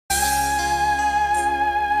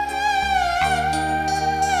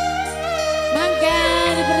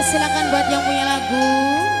Dipersilakan buat yang punya lagu,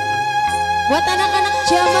 buat anak-anak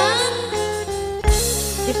zaman,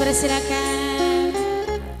 dipersilakan.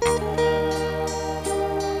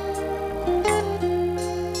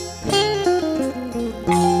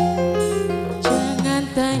 Jangan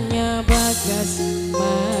tanya bagas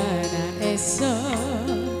mana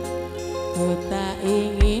esok, ku tak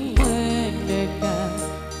ingin mendekat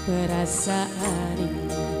perasaan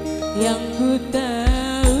yang ku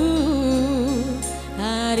tahu.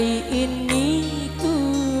 Hari ini ku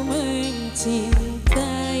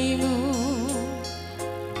mencintaimu,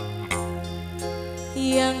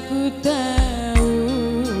 yang ku tahu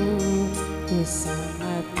ku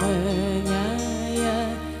sangat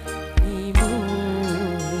menyayangimu.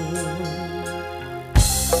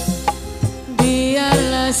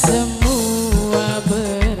 Biarlah semua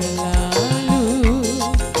berlalu,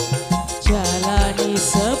 jalani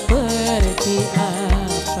seperti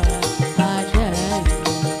apa adanya.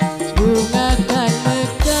 Bunga kan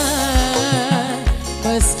mekar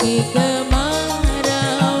meski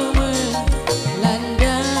kemarau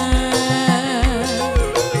melanda.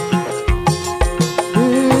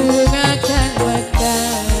 Bunga kan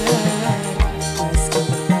mekar meski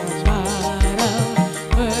kemarau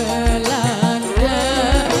melanda.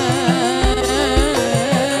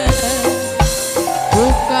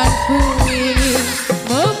 Bukan ku ingin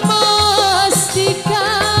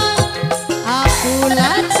memastikan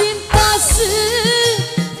akulah cinta sejatimu.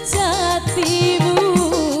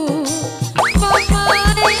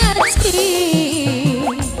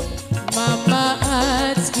 Mama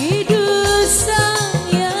Atski du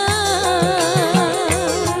sayang,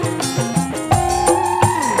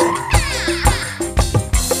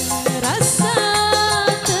 rasa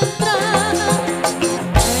tentram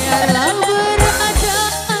biarlah berada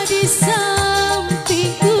di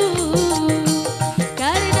sampingku,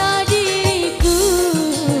 karena diriku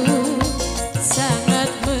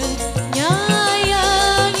sangat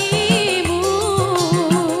menyayangimu.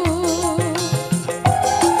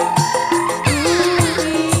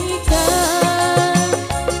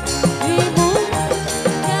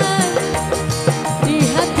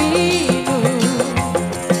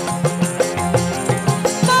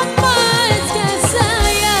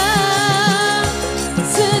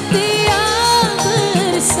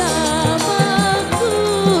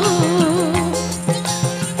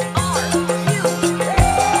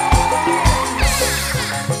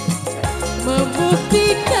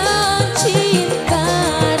 Membuktikan cinta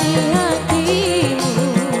di hatimu,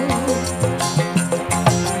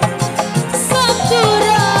 satu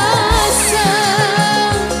rasa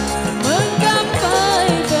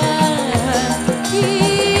menggapai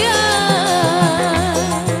bahagia.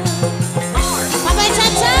 Papai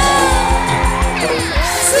Caca,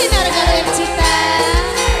 Sinar Galuh N.Cita,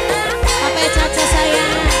 Papai Caca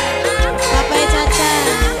sayang, Papai Caca,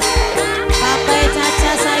 Papai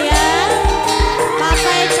Caca sayang,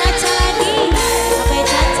 Papai Caca lagi, Papai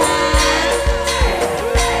Caca.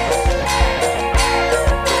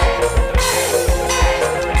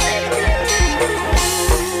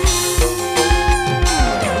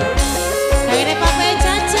 Akhirnya Papai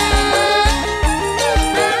Caca.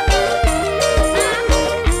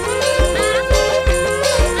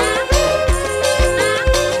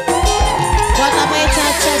 Buat Papai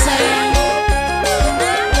Caca sayang.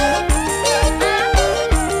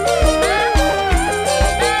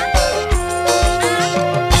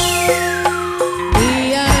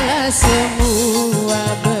 Biarlah semua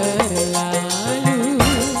berlalu,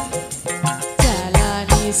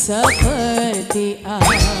 jalani seperti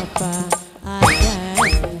apa adanya.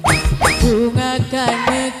 Bunga kan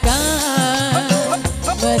mekar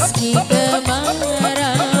meski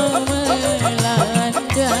kemarau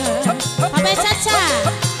melanda. Papai Caca.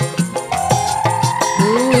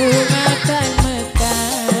 Bunga kan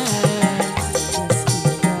mekar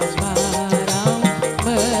meski kemarau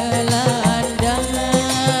melanda.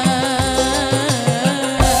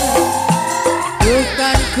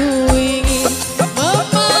 Bukan ku ingin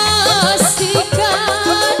memastikan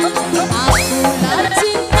akulah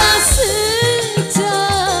cinta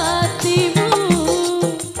sejatimu,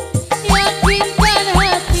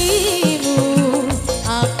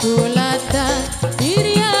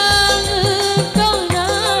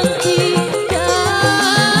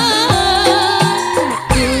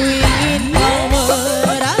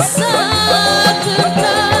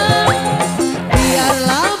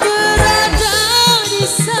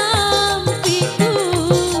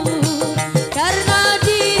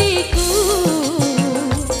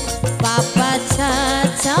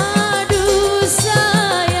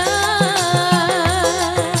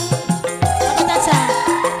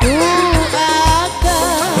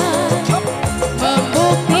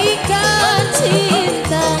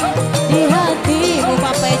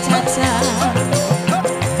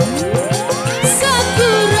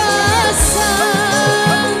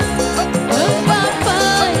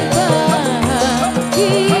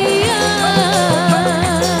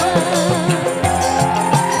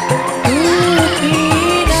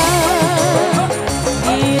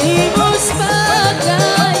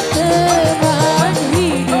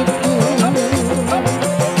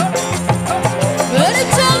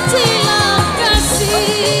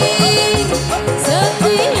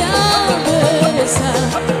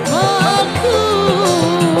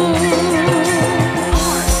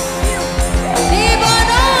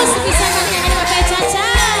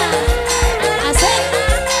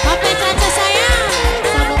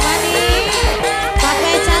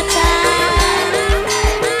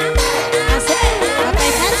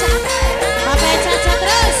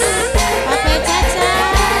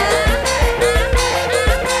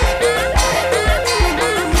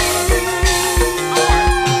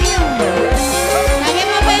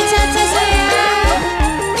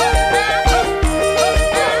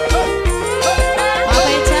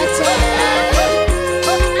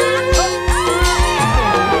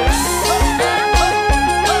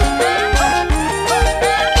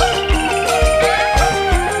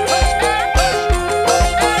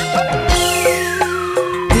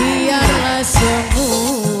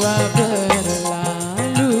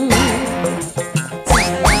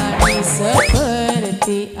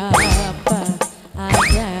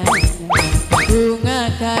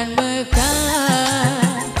 akan